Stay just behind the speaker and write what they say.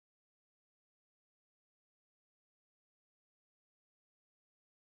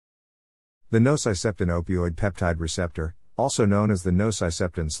The nociceptin opioid peptide receptor, also known as the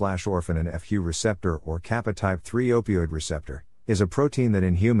nociceptin/orphanin FU receptor or kappa-type 3 opioid receptor, is a protein that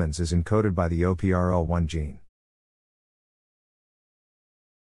in humans is encoded by the OPRL1 gene.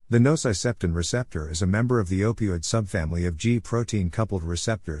 The nociceptin receptor is a member of the opioid subfamily of G-protein-coupled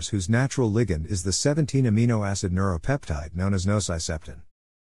receptors whose natural ligand is the 17-amino acid neuropeptide known as nociceptin.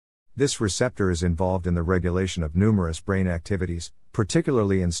 This receptor is involved in the regulation of numerous brain activities,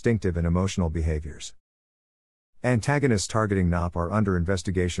 particularly instinctive and emotional behaviors. Antagonists targeting NOP are under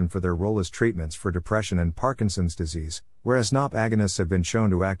investigation for their role as treatments for depression and Parkinson's disease, whereas NOP agonists have been shown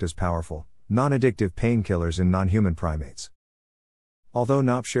to act as powerful, non-addictive painkillers in non-human primates. Although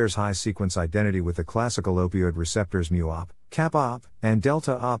NOP shares high sequence identity with the classical opioid receptors mu-op, kappa-op, and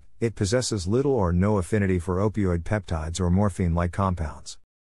delta-op, it possesses little or no affinity for opioid peptides or morphine-like compounds.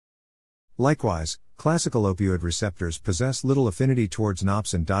 Likewise, classical opioid receptors possess little affinity towards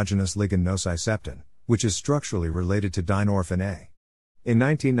NOP's endogenous ligand nociceptin, which is structurally related to dynorphin A. In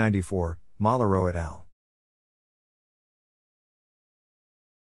 1994, Malheureux et al.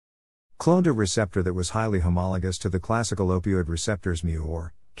 Cloned a receptor that was highly homologous to the classical opioid receptors mu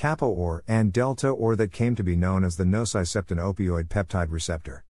or, kappa or, and delta or that came to be known as the nociceptin opioid peptide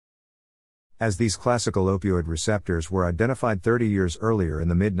receptor. As these classical opioid receptors were identified 30 years earlier in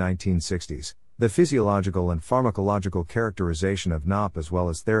the mid-1960s, the physiological and pharmacological characterization of NOP as well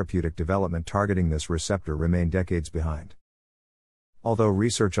as therapeutic development targeting this receptor remain decades behind. Although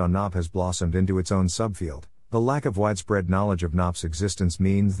research on NOP has blossomed into its own subfield, the lack of widespread knowledge of NOP's existence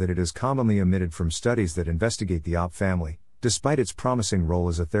means that it is commonly omitted from studies that investigate the OP family, despite its promising role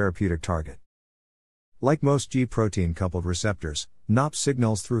as a therapeutic target. Like most G-protein-coupled receptors, NOP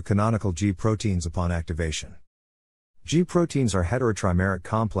signals through canonical G-proteins upon activation. G-proteins are heterotrimeric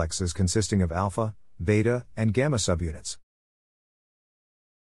complexes consisting of alpha, beta, and gamma subunits.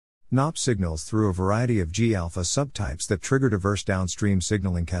 NOP signals through a variety of G-alpha subtypes that trigger diverse downstream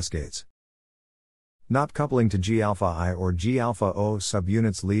signaling cascades. NOP coupling to G-alpha-I or G-alpha-O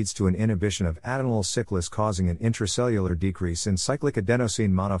subunits leads to an inhibition of adenyl cyclase causing an intracellular decrease in cyclic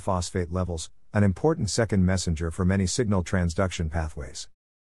adenosine monophosphate levels, an important second messenger for many signal transduction pathways.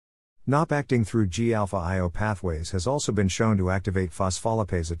 NOP acting through G-alpha-IO pathways has also been shown to activate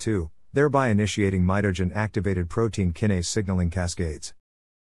phospholipase A2, thereby initiating mitogen-activated protein kinase signaling cascades.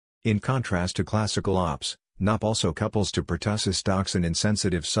 In contrast to classical OPs, NOP also couples to pertussis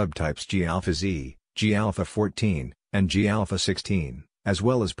toxin-insensitive subtypes G-alpha-Z, G-alpha-14, and G-alpha-16, as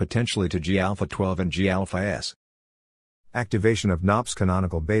well as potentially to G-alpha-12 and G-alpha-S. Activation of NOP's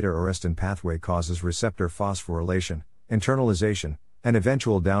canonical beta-arrestin pathway causes receptor phosphorylation, internalization, and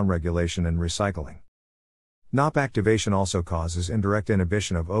eventual downregulation and recycling. NOP activation also causes indirect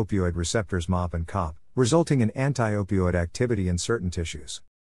inhibition of opioid receptors MOP and COP, resulting in anti-opioid activity in certain tissues.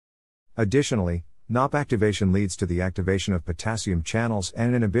 Additionally, NOP activation leads to the activation of potassium channels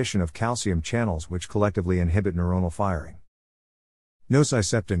and inhibition of calcium channels which collectively inhibit neuronal firing.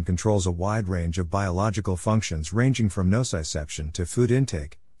 Nociceptin controls a wide range of biological functions ranging from nociception to food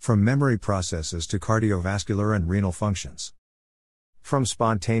intake, from memory processes to cardiovascular and renal functions. From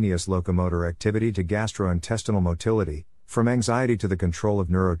spontaneous locomotor activity to gastrointestinal motility, from anxiety to the control of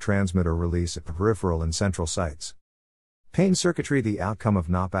neurotransmitter release at peripheral and central sites. Pain circuitry. The outcome of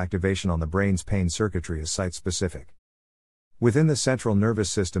NOP activation on the brain's pain circuitry is site-specific. Within the central nervous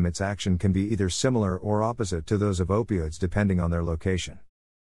system its action can be either similar or opposite to those of opioids depending on their location.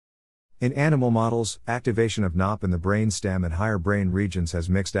 In animal models, activation of NOP in the brain stem and higher brain regions has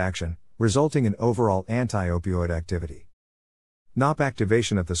mixed action, resulting in overall anti-opioid activity. NOP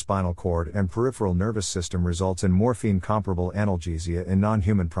activation of the spinal cord and peripheral nervous system results in morphine-comparable analgesia in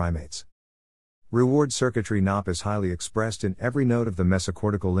non-human primates. Reward circuitry. NOP is highly expressed in every node of the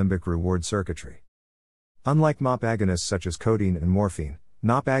mesocortical limbic reward circuitry. Unlike MOP agonists such as codeine and morphine,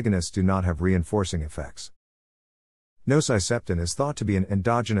 NOP agonists do not have reinforcing effects. Nociceptin is thought to be an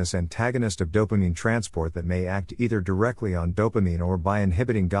endogenous antagonist of dopamine transport that may act either directly on dopamine or by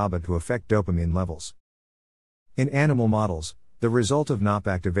inhibiting GABA to affect dopamine levels. In animal models, the result of NOP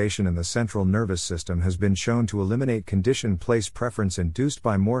activation in the central nervous system has been shown to eliminate conditioned place preference induced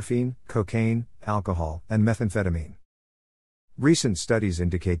by morphine, cocaine, alcohol, and methamphetamine. Recent studies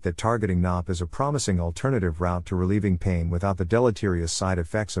indicate that targeting NOP is a promising alternative route to relieving pain without the deleterious side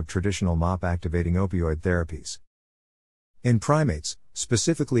effects of traditional MOP-activating opioid therapies. In primates,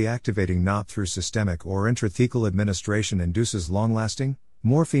 specifically activating NOP through systemic or intrathecal administration induces long-lasting,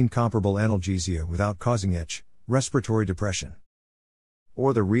 morphine-comparable analgesia without causing itch, respiratory depression,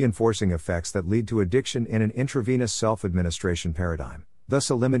 or the reinforcing effects that lead to addiction in an intravenous self-administration paradigm, thus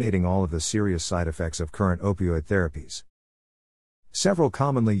eliminating all of the serious side effects of current opioid therapies. Several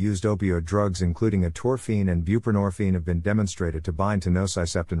commonly used opioid drugs including atorphine and buprenorphine have been demonstrated to bind to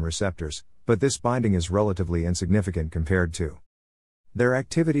nociceptin receptors, but this binding is relatively insignificant compared to their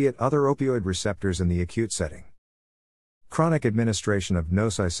activity at other opioid receptors in the acute setting. Chronic administration of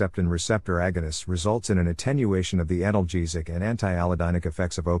nociceptin receptor agonists results in an attenuation of the analgesic and anti-allodynic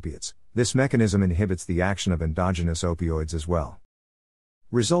effects of opiates. This mechanism inhibits the action of endogenous opioids as well,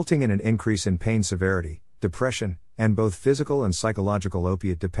 resulting in an increase in pain severity, depression, and both physical and psychological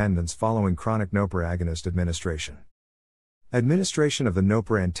opiate dependence following chronic NOPR agonist administration. Administration of the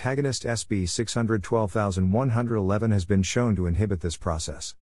NOPR antagonist SB 612111 has been shown to inhibit this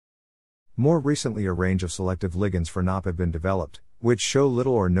process. More recently, a range of selective ligands for NOP have been developed, which show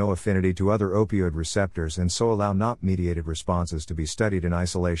little or no affinity to other opioid receptors and so allow NOP-mediated responses to be studied in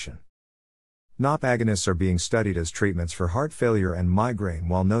isolation. NOP agonists are being studied as treatments for heart failure and migraine,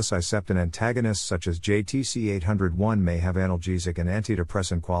 while nociceptin antagonists such as JTC-801 may have analgesic and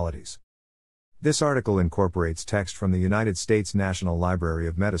antidepressant qualities. This article incorporates text from the United States National Library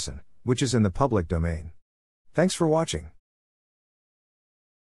of Medicine, which is in the public domain. Thanks for watching.